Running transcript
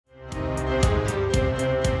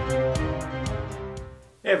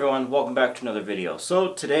Hey everyone, welcome back to another video.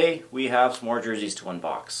 So today we have some more jerseys to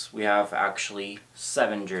unbox. We have actually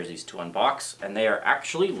 7 jerseys to unbox, and they are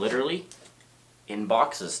actually literally in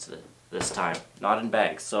boxes this time, not in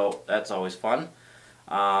bags, so that's always fun.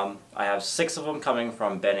 I have 6 of them coming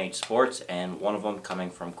from Benhsports and 1 of them coming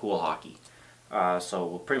from CoolHockey. So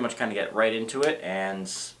we'll pretty much kind of get right into it, and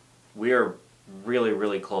we are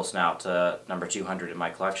really close now to number 200 in my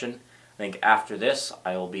collection. I think after this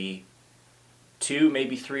I will be 2,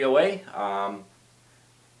 maybe 3 away.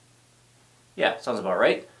 Yeah, sounds about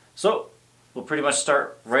right. So we'll pretty much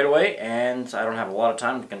start right away, and I don't have a lot of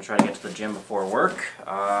time. I'm going to try to get to the gym before work.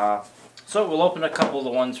 So we'll open a couple of the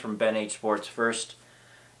ones from Benhsports first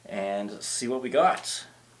and see what we got.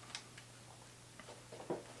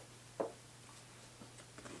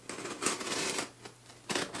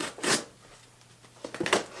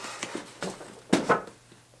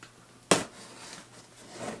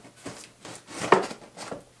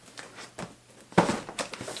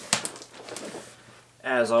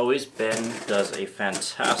 As always, Ben does a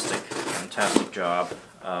fantastic job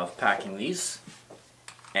of packing these.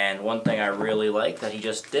 And one thing I really like that he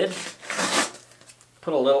just did,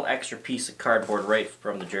 put a little extra piece of cardboard right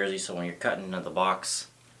from the jersey, so when you're cutting into the box,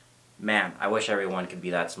 man, I wish everyone could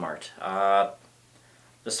be that smart.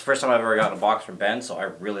 This is the first time I've ever gotten a box from Ben, so I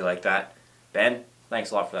really like that. Ben,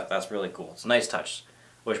 thanks a lot for that. That's really cool. It's a nice touch.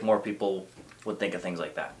 Wish more people would think of things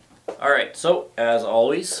like that. Alright, so as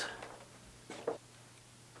always,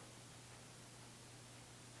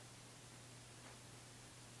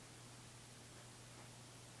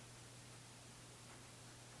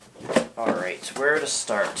 alright, where to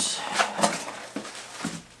start?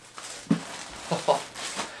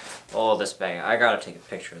 Oh, this bag. I gotta take a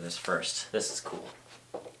picture of this first. This is cool.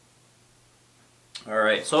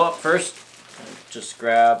 Alright, so up first, just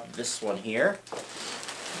grab this one here. I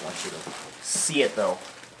want you to see it though.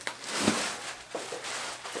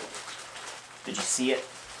 Did you see it?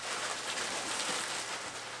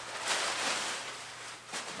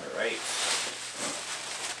 Alright.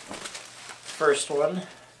 First one,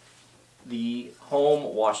 the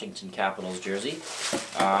home Washington Capitals jersey.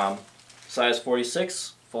 Size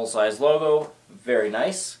 46, full-size logo, very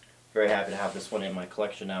nice. Very happy to have this one in my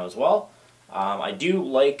collection now as well. I do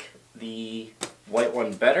like the white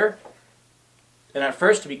one better. And at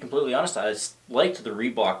first, to be completely honest, I liked the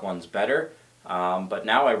Reebok ones better. But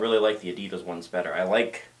now I really like the Adidas ones better. I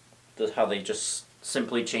like how they just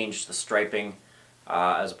simply changed the striping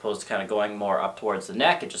as opposed to kind of going more up towards the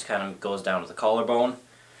neck. It just kind of goes down to the collarbone.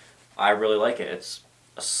 I really like it. It's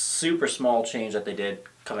a super small change that they did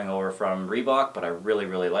coming over from Reebok, but I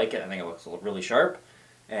really like it. I think it looks really sharp.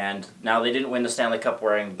 And now they didn't win the Stanley Cup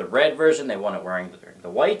wearing the red version, they won it wearing the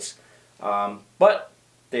white. But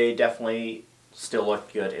they definitely still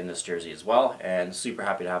look good in this jersey as well, and super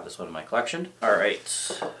happy to have this one in my collection. Alright,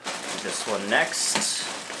 this one next.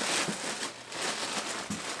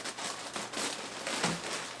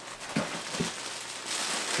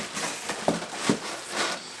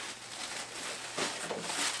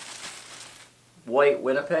 White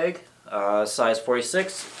Winnipeg, size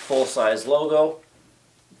 46, full-size logo.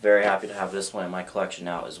 Very happy to have this one in my collection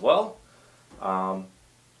now as well.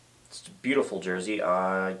 It's a beautiful jersey.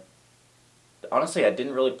 Honestly, I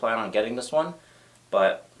didn't really plan on getting this one,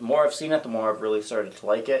 but the more I've seen it, the more I've really started to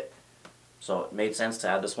like it. So it made sense to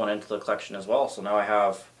add this one into the collection as well. So now I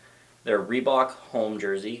have their Reebok home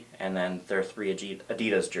jersey and then their 3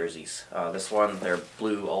 Adidas jerseys. This one, their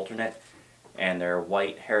blue alternate, and their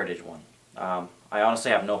white heritage one. I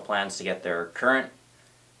honestly have no plans to get their current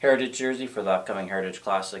heritage jersey for the upcoming Heritage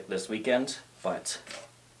Classic this weekend, but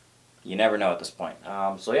you never know at this point.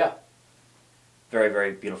 So yeah,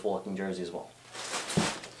 very beautiful looking jersey as well.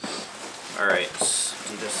 Alright,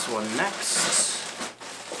 do this one next.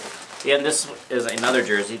 Yeah, and this is another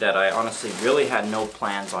jersey that I honestly really had no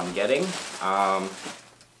plans on getting.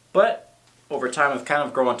 But over time I've kind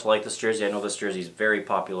of grown to like this jersey. I know this jersey is very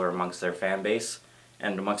popular amongst their fan base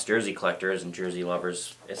and amongst jersey collectors and jersey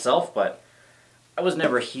lovers itself, but I was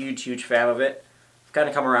never a huge fan of it. I've kind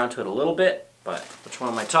of come around to it a little bit, but which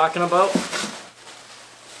one am I talking about?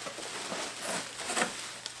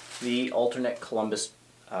 The alternate Columbus,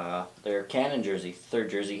 their Cannon jersey, 3rd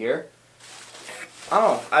jersey here. I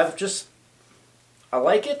don't know, I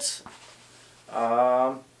like it.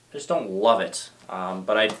 I just don't love it.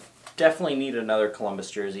 But I definitely need another Columbus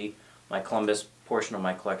jersey. My Columbus portion of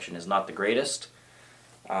my collection is not the greatest.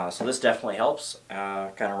 So this definitely helps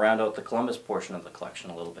kind of round out the Columbus portion of the collection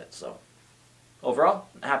a little bit. So overall,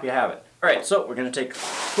 I'm happy to have it. Alright, so we're going to take a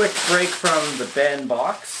quick break from the Ben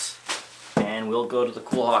box, and we'll go to the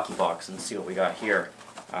CoolHockey box and see what we got here.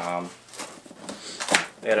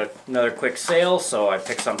 They had another quick sale, so I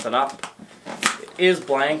picked something up. It is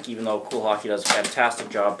blank, even though CoolHockey does a fantastic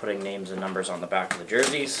job putting names and numbers on the back of the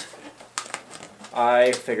jerseys.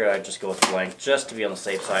 I figured I'd just go with blank just to be on the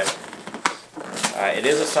safe side. It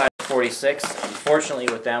is a size 46. Unfortunately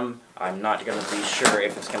with them, I'm not going to be sure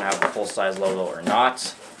if it's going to have the full-size logo or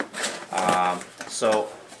not.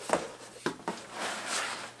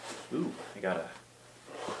 Ooh, I got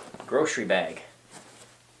a grocery bag.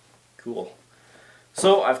 Cool.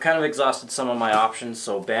 So I've kind of exhausted some of my options,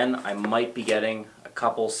 so Ben, I might be getting a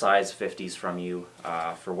couple size 50s from you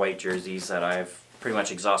for white jerseys that I've pretty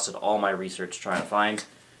much exhausted all my research trying to find,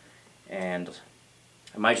 and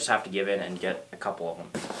I might just have to give in and get a couple of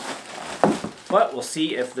them. But we'll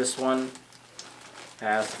see if this one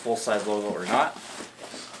has the full-size logo or not.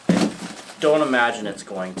 Don't imagine it's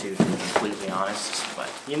going to be completely honest, but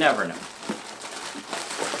you never know.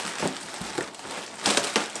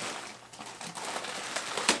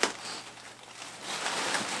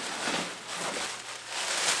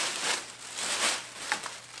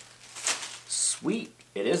 Sweet,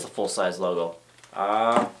 it is the full-size logo.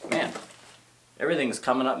 Man, everything's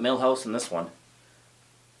coming up Millhouse in this one.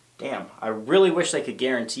 Damn, I really wish they could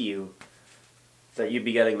guarantee you that you'd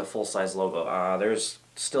be getting the full-size logo. There's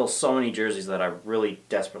still so many jerseys that I really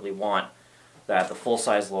desperately want that the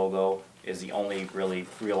full-size logo is the only really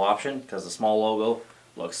real option, because the small logo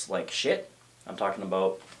looks like shit. I'm talking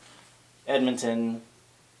about Edmonton,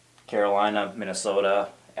 Carolina, Minnesota,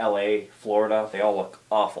 LA, Florida. They all look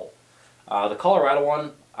awful. The Colorado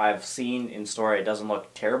one I've seen in store. It doesn't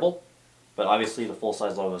look terrible, but obviously the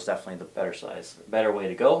full-size logo is definitely the better way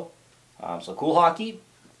to go. So CoolHockey,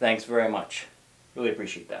 thanks very much. Really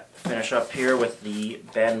appreciate that. Finish up here with the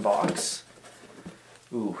Ben box.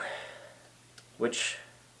 Ooh, which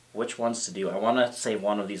ones to do? I want to save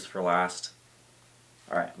one of these for last.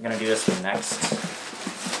 All right, I'm gonna do this one next.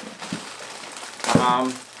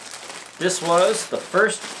 This was the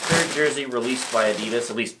first third jersey released by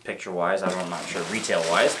Adidas, at least picture-wise. I'm not sure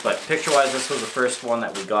retail-wise, but picture-wise, this was the first one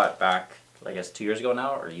that we got back, I guess 2 years ago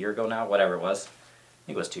now, or a year ago now, whatever it was. I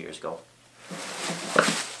think it was 2 years ago.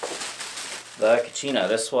 The Kachina.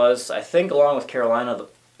 This was, I think, along with Carolina,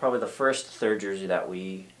 probably the first third jersey that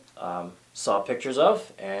we saw pictures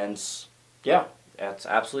of, and yeah, it's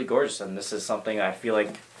absolutely gorgeous, and this is something I feel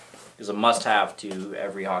like is a must-have to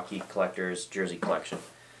every hockey collector's jersey collection.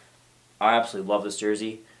 I absolutely love this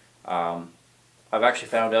jersey. I've actually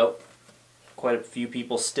found out quite a few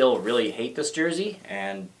people still really hate this jersey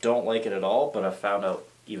and don't like it at all, but I've found out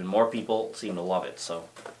even more people seem to love it. So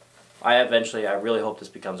I really hope this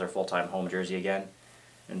becomes our full-time home jersey again,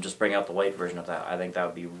 and just bring out the white version of that. I think that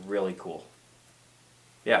would be really cool.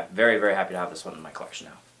 Yeah, very, very happy to have this one in my collection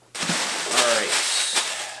now. Alright,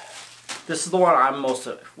 this is the one I'm most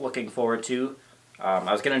looking forward to.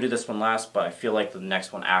 I was going to do this one last, but I feel like the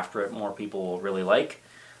next one after it more people will really like.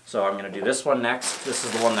 So I'm going to do this one next. This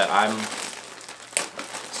is the one that I'm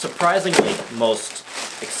surprisingly most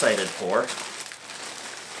excited for.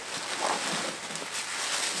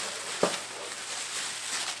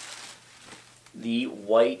 The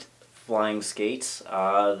white flying skates.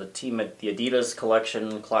 The Adidas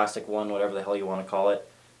Collection Classic one, whatever the hell you want to call it.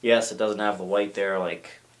 Yes, it doesn't have the white there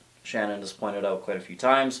like Shannon has pointed out quite a few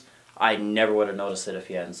times. I never would have noticed it if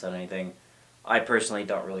he hadn't said anything. I personally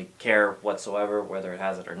don't really care whatsoever whether it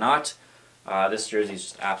has it or not. This jersey is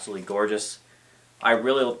just absolutely gorgeous. I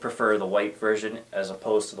really prefer the white version as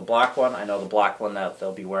opposed to the black one. I know the black one that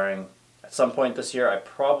they'll be wearing at some point this year I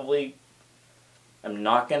probably am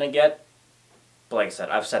not going to get. But like I said,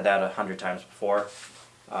 I've said that 100 times before.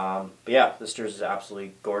 But yeah, this jersey is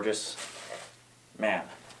absolutely gorgeous. Man,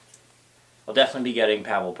 I'll definitely be getting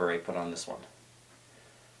Pavel Bure put on this one.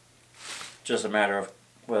 Just a matter of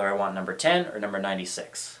whether I want number 10 or number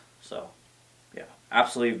 96. So, yeah,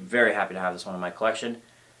 absolutely very happy to have this one in my collection.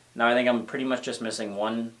 Now I think I'm pretty much just missing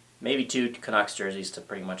one, maybe two Canucks jerseys to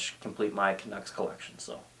pretty much complete my Canucks collection.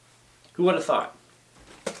 So, who would have thought?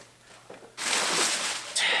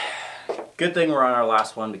 Good thing we're on our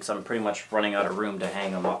last one because I'm pretty much running out of room to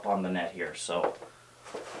hang them up on the net here. So,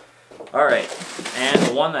 alright, and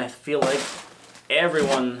the one I feel like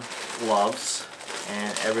everyone loves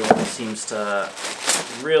and everyone seems to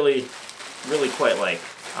really quite like.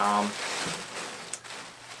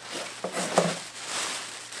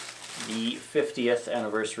 The 50th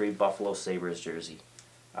anniversary Buffalo Sabres jersey.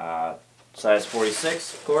 Size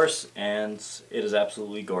 46, of course, and it is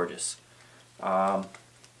absolutely gorgeous.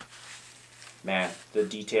 Man, the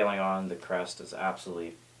detailing on the crest is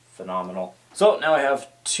absolutely phenomenal. So now I have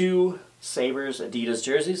two Sabres Adidas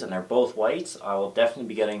jerseys, and they're both whites. I will definitely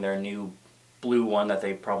be getting their new blue one that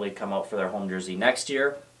they probably come out for their home jersey next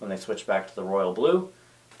year when they switch back to the royal blue.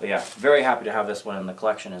 But yeah, very happy to have this one in the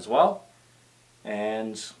collection as well.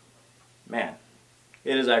 And man,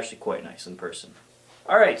 it is actually quite nice in person.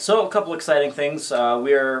 Alright, so a couple exciting things.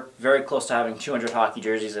 We are very close to having 200 hockey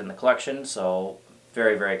jerseys in the collection, so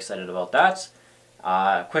very, very excited about that.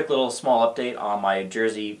 Quick little small update on my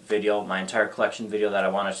jersey video, my entire collection video that I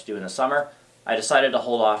wanted to do in the summer. I decided to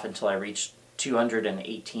hold off until I reached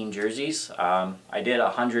 218 jerseys. I did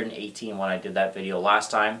 118 when I did that video last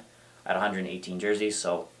time at 118 jerseys,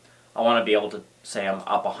 so I want to be able to say I'm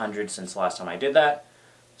up 100 since the last time I did that.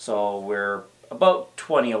 So we're about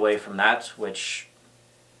 20 away from that, which,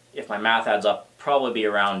 if my math adds up, probably be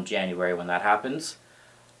around January when that happens.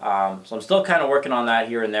 So I'm still kind of working on that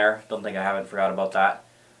here and there. Don't think I haven't forgot about that.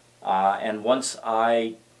 And once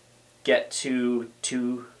I get to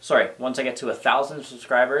 1,000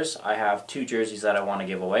 subscribers, I have 2 jerseys that I want to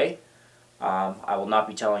give away. I will not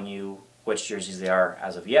be telling you which jerseys they are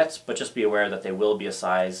as of yet, but just be aware that they will be a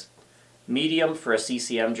size medium for a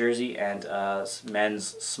CCM jersey and a men's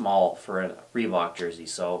small for a Reebok jersey.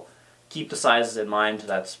 So keep the sizes in mind.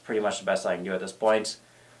 That's pretty much the best I can do at this point.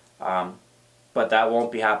 But that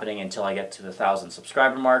won't be happening until I get to the 1,000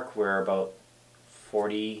 subscriber mark. We're about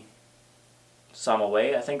 40 some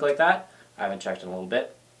away, I think, like that. I haven't checked in a little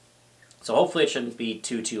bit. So hopefully it shouldn't be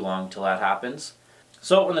too long till that happens.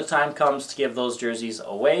 So when the time comes to give those jerseys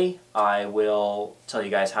away, I will tell you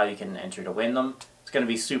guys how you can enter to win them. It's going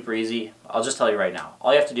to be super easy. I'll just tell you right now.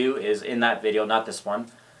 All you have to do is, in that video, not this one,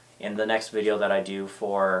 in the next video that I do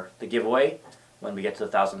for the giveaway, when we get to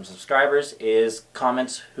 1,000 subscribers, is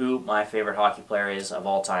comment who my favorite hockey player is of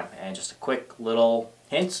all time. And just a quick little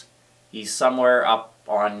hint, he's somewhere up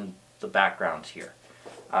on the background here.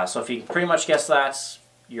 So if you can pretty much guess that,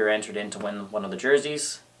 you're entered in to win one of the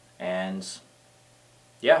jerseys. And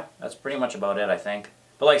yeah, that's pretty much about it, I think.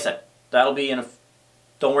 But like I said, that'll be in a...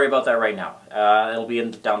 Don't worry about that right now. It'll be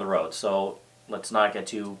down the road, so let's not get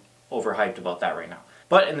too overhyped about that right now.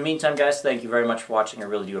 But in the meantime, guys, thank you very much for watching. I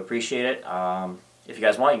really do appreciate it. If you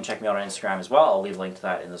guys want, you can check me out on Instagram as well. I'll leave a link to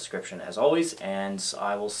that in the description as always. And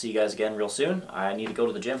I will see you guys again real soon. I need to go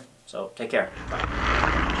to the gym, so take care.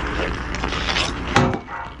 Bye.